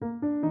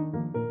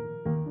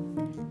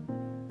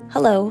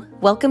Hello,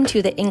 welcome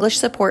to the English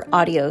Support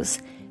Audios.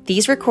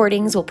 These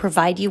recordings will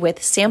provide you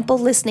with sample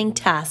listening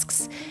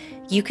tasks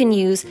you can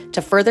use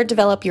to further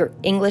develop your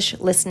English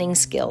listening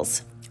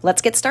skills.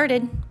 Let's get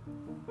started.